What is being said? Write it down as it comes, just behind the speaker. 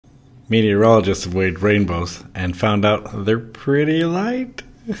Meteorologists have weighed rainbows and found out they're pretty light.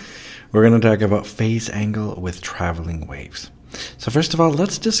 We're going to talk about phase angle with traveling waves. So first of all,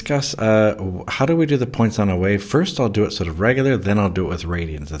 let's discuss how do we do the points on a wave. First, I'll do it sort of regular, then I'll do it with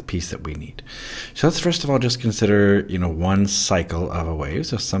radians, the piece that we need. So let's first of all just consider, one cycle of a wave.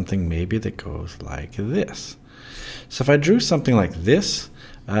 So something maybe that goes like this. So if I drew something like this,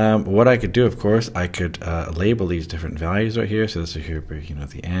 what I could do, of course, I could label these different values right here. So this would here be,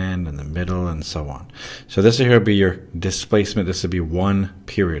 the end and the middle and so on. So this here would be your displacement. This would be one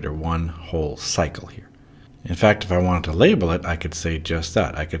period or one whole cycle here. In fact, if I wanted to label it, I could say just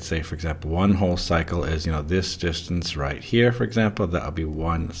that. I could say, for example, one whole cycle is, this distance right here, for example. That would be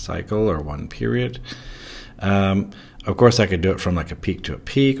one cycle or one period. Of course, I could do it from like a peak to a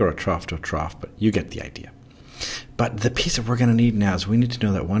peak or a trough to a trough, but you get the idea. But the piece that we're going to need now is we need to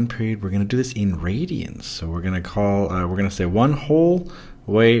know that one period, we're going to do this in radians. So we're going to call, we're going to say one whole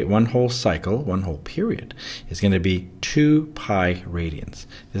cycle, one whole period is going to be 2 pi radians.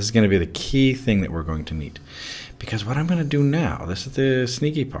 This is going to be the key thing that we're going to need. Because what I'm going to do now, this is the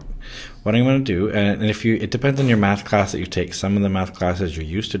sneaky part. What I'm going to do, and it depends on your math class that you take. Some of the math classes you're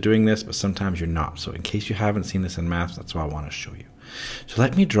used to doing this, but sometimes you're not. So in case you haven't seen this in math, that's what I want to show you. So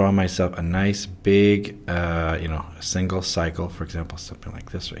let me draw myself a nice big, single cycle, for example, something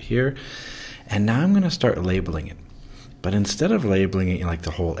like this right here. And now I'm going to start labeling it. But instead of labeling it like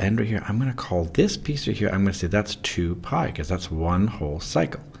the whole end right here, I'm going to call this piece right here, I'm going to say that's 2 pi because that's one whole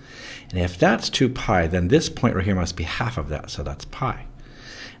cycle. And if that's 2 pi, then this point right here must be half of that, so that's pi.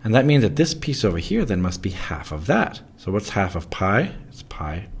 And that means that this piece over here then must be half of that. So what's half of pi? It's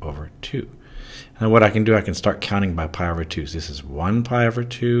pi over 2. And what I can do, I can start counting by pi over 2. So this is 1 pi over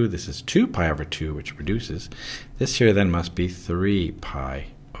 2, this is 2 pi over 2, which reduces. This here then must be 3 pi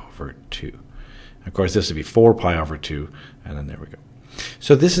over 2. Of course, this would be 4 pi over 2, and then there we go.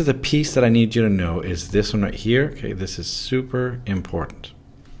 So this is the piece that I need you to know is this one right here. Okay, this is super important.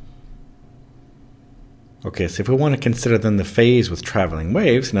 Okay, so if we want to consider then the phase with traveling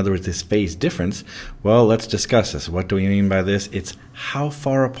waves, in other words, this phase difference, well, let's discuss this. What do we mean by this? It's how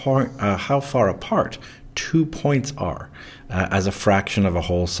far apart 2 points are as a fraction of a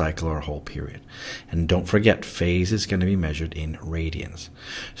whole cycle or a whole period. And don't forget, phase is going to be measured in radians.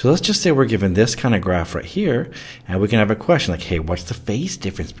 So let's just say we're given this kind of graph right here, and we can have a question like, hey, what's the phase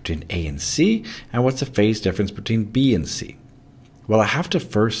difference between A and C, and what's the phase difference between B and C? Well, I have to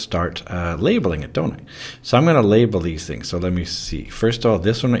first start labeling it, don't I? So I'm going to label these things. So let me see. First of all,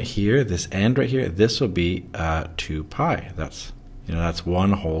 this one right here, this end right here, this will be 2 pi. That's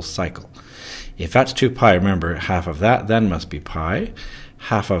one whole cycle. If that's 2 pi, remember, half of that then must be pi.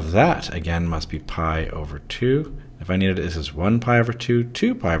 Half of that, again, must be pi over 2. If I needed it, this is 1 pi over 2,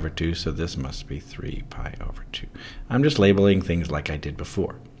 2 pi over 2, so this must be 3 pi over 2. I'm just labeling things like I did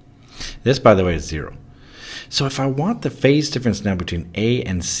before. This, by the way, is 0. So if I want the phase difference now between A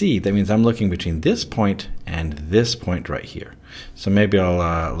and C, that means I'm looking between this point and this point right here. So maybe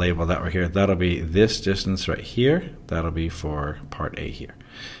I'll label that right here. That'll be this distance right here. That'll be for part A here.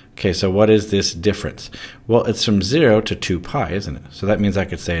 Okay, so what is this difference? Well, it's from 0 to 2 pi, isn't it? So that means I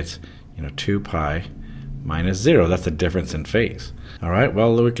could say it's 2 pi minus 0. That's the difference in phase. All right,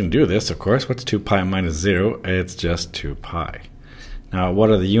 well, we can do this, of course. What's 2 pi minus 0? It's just 2 pi. Now, what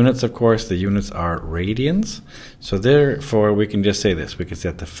are the units, of course? The units are radians. So therefore, we can just say this. We could say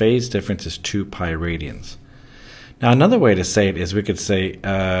that the phase difference is 2 pi radians. Now, another way to say it is we could say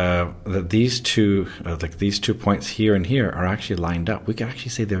that these two points here and here are actually lined up. We could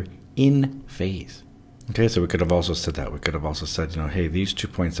actually say they're in phase. Okay, so we could have also said that. We could have also said, hey, these 2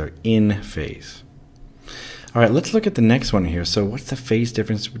 points are in phase. All right, let's look at the next one here. So what's the phase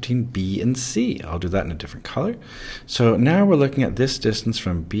difference between B and C? I'll do that in a different color. So now we're looking at this distance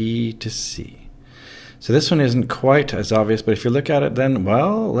from B to C. So this one isn't quite as obvious, but if you look at it then,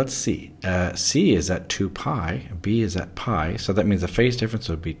 well, let's see. C is at 2 pi, B is at pi, so that means the phase difference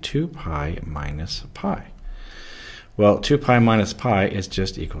would be 2 pi minus pi. Well, 2 pi minus pi is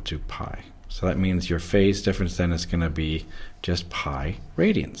just equal to pi. So that means your phase difference then is going to be just pi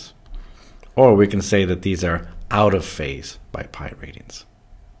radians. Or we can say that these are out of phase by pi radians.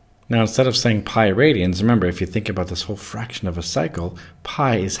 Now, instead of saying pi radians, remember, if you think about this whole fraction of a cycle,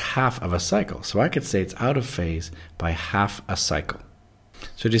 pi is half of a cycle. So I could say it's out of phase by half a cycle.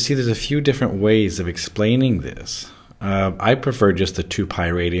 So do you see there's a few different ways of explaining this? I prefer just the 2 pi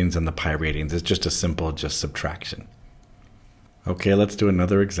radians and the pi radians. It's just a simple subtraction. Okay, let's do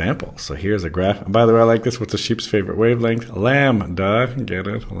another example. So here's a graph. By the way, I like this. What's a sheep's favorite wavelength? Lambda. Get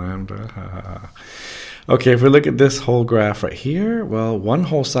it? Lambda. Okay, if we look at this whole graph right here, well, one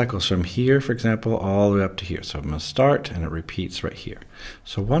whole cycle is from here, for example, all the way up to here. So I'm going to start, and it repeats right here.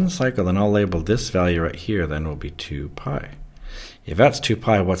 So one cycle, then I'll label this value right here, then will be 2 pi. If that's 2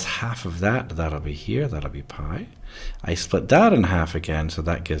 pi, what's half of that? That'll be here, that'll be pi. I split that in half again, so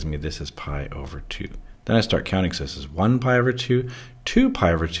that gives me this is pi over 2. Then I start counting, so this is 1 pi over 2, 2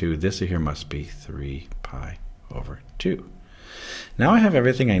 pi over 2, this here must be 3 pi over 2. Now I have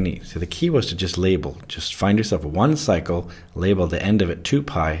everything I need. So the key was to just label. Just find yourself one cycle, label the end of it 2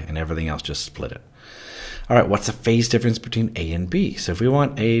 pi, and everything else just split it. All right, what's the phase difference between A and B? So if we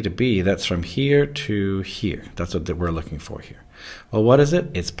want A to B, that's from here to here. That's what we're looking for here. Well, what is it?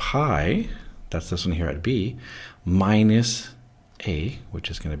 It's pi, that's this one here at B, minus A, which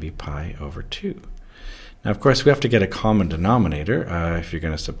is going to be pi over 2. Now, of course, we have to get a common denominator if you're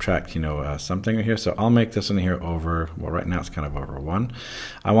going to subtract, something here. So I'll make this one here over, well, right now it's kind of over 1.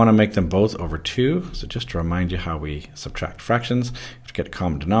 I want to make them both over 2. So just to remind you how we subtract fractions, we have to get a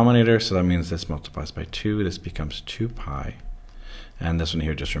common denominator. So that means this multiplies by 2. This becomes 2 pi. And this one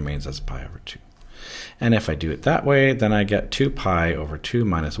here just remains as pi over 2. And if I do it that way, then I get 2 pi over 2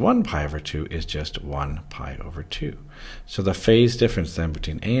 minus 1 pi over 2 is just 1 pi over 2. So the phase difference then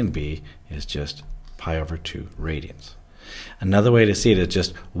between A and B is just pi over 2 radians. Another way to see it is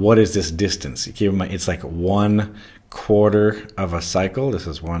just, what is this distance? Keep in mind, it's like 1/4 of a cycle. This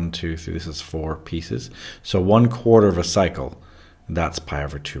is 1, 2, 3, this is 4 pieces. So 1/4 of a cycle, that's pi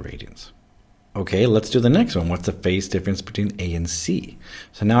over 2 radians. Okay, let's do the next one. What's the phase difference between A and C?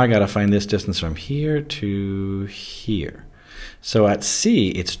 So now I got to find this distance from here to here. So at C,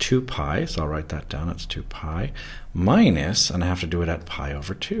 it's 2 pi, so I'll write that down. It's 2 pi minus, and I have to do it at pi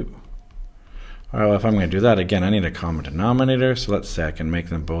over 2. All right, well, if I'm going to do that, again, I need a common denominator. So let's say I can make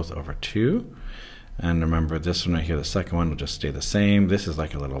them both over 2. And remember, this one right here, the second one will just stay the same. This is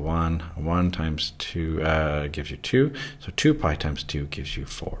like a little 1. 1 times 2 gives you 2. So 2 pi times 2 gives you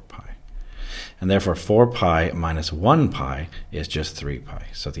 4 pi. And therefore, 4 pi minus 1 pi is just 3 pi.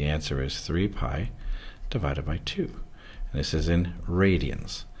 So the answer is 3 pi divided by 2. And this is in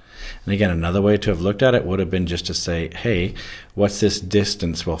radians. And again, another way to have looked at it would have been just to say, hey, what's this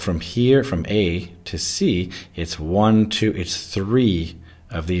distance? Well, from here, from A to C, it's 1, 2, it's 3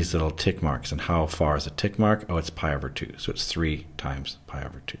 of these little tick marks. And how far is a tick mark? Oh, it's pi over 2. So it's 3 times pi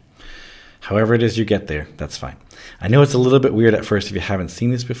over 2. However it is you get there, that's fine. I know it's a little bit weird at first if you haven't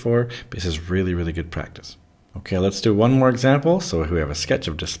seen this before, but this is really, really good practice. Okay, let's do one more example. So we have a sketch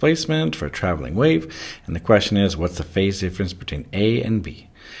of displacement for a traveling wave. And the question is, what's the phase difference between A and B?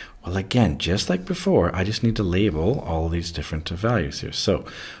 Well, again, just like before, I just need to label all these different values here. So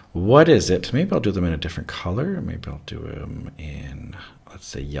what is it? Maybe I'll do them in a different color. Maybe I'll do them in, let's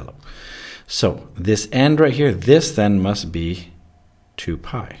say, yellow. So this end right here, this then must be 2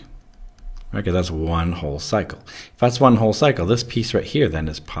 pi. Okay, that's one whole cycle. If that's one whole cycle, this piece right here then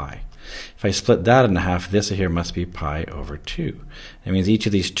is pi. If I split that in half, this here must be pi over 2. That means each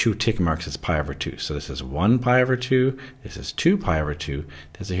of these 2 tick marks is pi over 2. So this is 1 pi over 2, this is 2 pi over 2,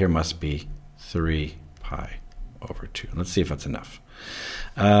 this here must be 3 pi over 2. Let's see if that's enough.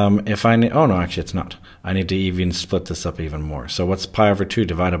 If I need, oh no, actually it's not. I need to even split this up even more. So what's pi over 2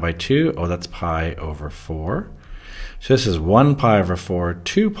 divided by 2? Oh, that's pi over 4. So this is 1 pi over 4,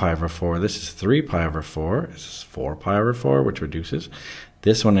 2 pi over 4, this is 3 pi over 4, this is 4 pi over 4, which reduces.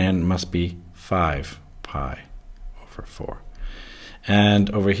 This one end must be 5 pi over 4.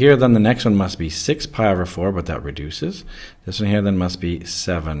 And over here, then the next one must be 6 pi over 4, but that reduces. This one here then must be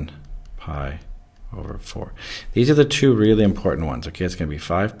 7 pi over 4. These are the 2 really important ones. Okay, it's going to be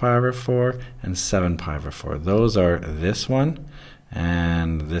 5 pi over 4 and 7 pi over 4. Those are this one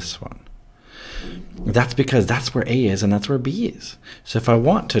and this one. That's because that's where A is and that's where B is. So if I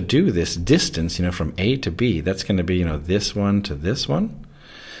want to do this distance, from A to B, that's going to be, this one to this one.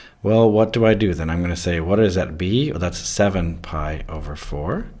 Well, what do I do then? I'm going to say, what is at B? Well, that's 7 pi over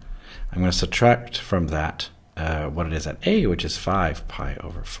 4. I'm going to subtract from that what it is at A, which is 5 pi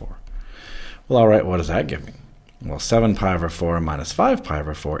over 4. Well, all right, what does that give me? Well, 7 pi over 4 minus 5 pi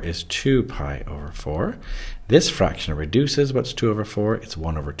over 4 is 2 pi over 4. This fraction reduces. What's 2 over 4? It's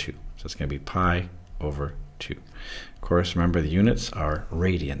 1 over 2. So it's going to be pi over 2. Of course, remember the units are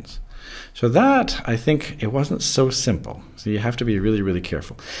radians. So that, I think, it wasn't so simple. So you have to be really, really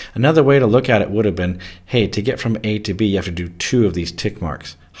careful. Another way to look at it would have been, hey, to get from A to B, you have to do 2 of these tick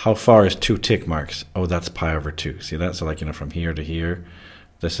marks. How far is 2 tick marks? Oh, that's pi over 2. See that? So like, from here to here,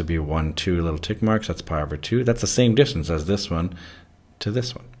 this would be 1, 2 little tick marks. That's pi over 2. That's the same distance as this one to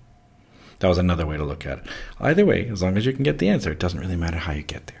this one. That was another way to look at it. Either way, as long as you can get the answer, it doesn't really matter how you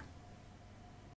get there.